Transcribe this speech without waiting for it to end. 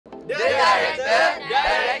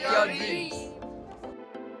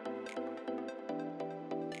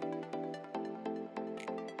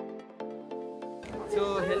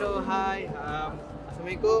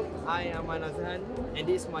I am Ammar Nazhan, and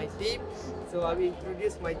this is my team. So I will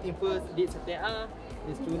introduce my team first. This is Tea,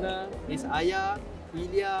 this is Tuna, this is Ayah,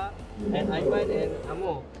 Ilya, and Aiman and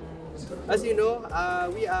Amo. As you know,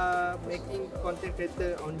 we are making content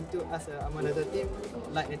creator on YouTube as Ammar Nazhan team,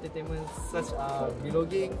 like entertainment such as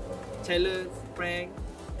vlogging, challenge, prank,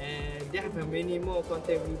 and they have many more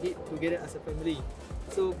content we did together as a family.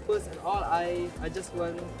 So first and all, I just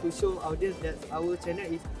want to show audience that our channel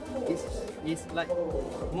is like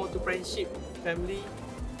more to friendship, family,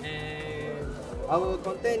 and our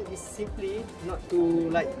content is simply not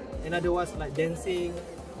to like another ones like dancing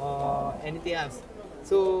or anything else.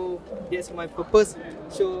 So that's my purpose.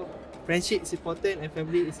 Show friendship is important and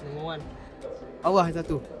family is number one. Allah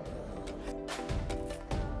satu.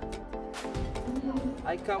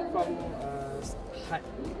 I come from hard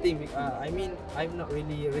thing. I mean, I'm not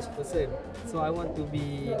really a rich person, so I want to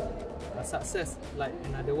be a success like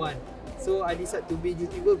another one. So I decided to be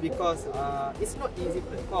YouTuber because it's not easy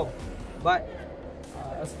platform. But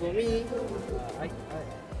as for me,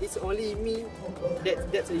 it's only me.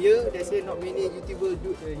 That's a year. Not many YouTuber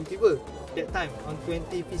do YouTuber that time on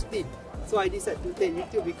 2015. So I decided to take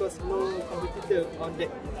YouTube because no competitor on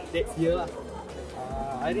that year lah.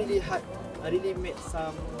 I really made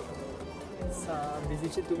some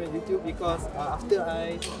decision to make YouTube because after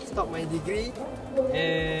I stopped my degree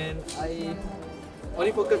and I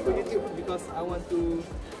only focus on YouTube because I want to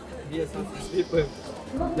be a success people.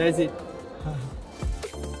 That's it.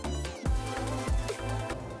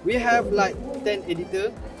 We have like 10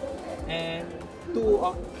 editor and 2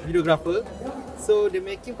 of videographer. So the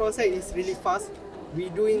making process is really fast. We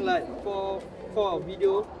doing like 4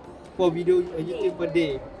 video YouTube per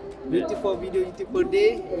day. 4 video YouTube per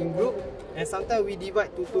day in group, and sometimes we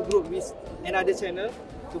divide to 2 group with another channel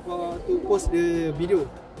to post the video.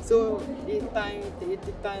 So it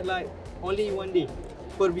time like only 1 day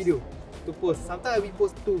per video to post. Sometimes we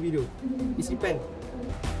post 2 video. It depends.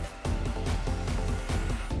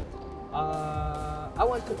 I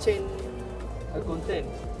want to change a content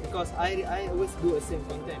because I always do the same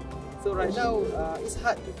content. So right now it's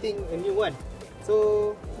hard to think a new one.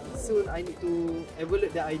 So soon I need to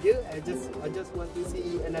evaluate the idea. I just want to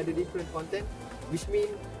see another different content, which means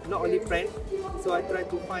not only friend. So I try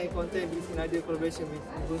to find content with another collaboration with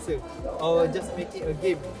influencer, or just making a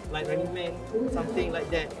game like Running Man, something like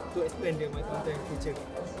that to expand my content future.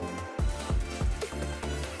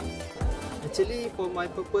 Actually, for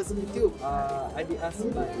my purpose YouTube, I did ask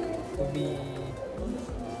like to be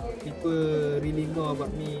people really know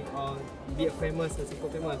about me or be a famous or super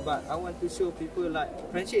famous, but I want to show people like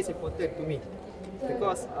friendship is important to me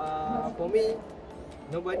because for me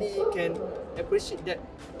nobody can appreciate that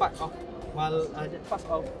part of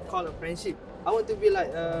called a friendship. I want to be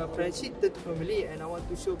like a friendship to family, and I want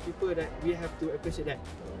to show people that we have to appreciate that.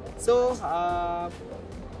 So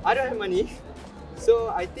I don't have money.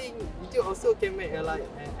 So I think YouTube also can make like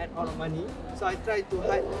add on of money. So I try to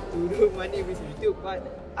do money with YouTube, but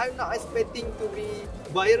I'm not expecting to be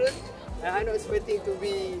viral, and I'm not expecting to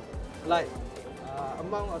be like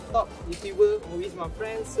among a top YouTuber with my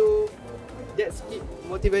friends. So that's keep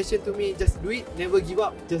motivation to me. Just do it, never give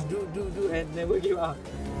up. Just do and never give up.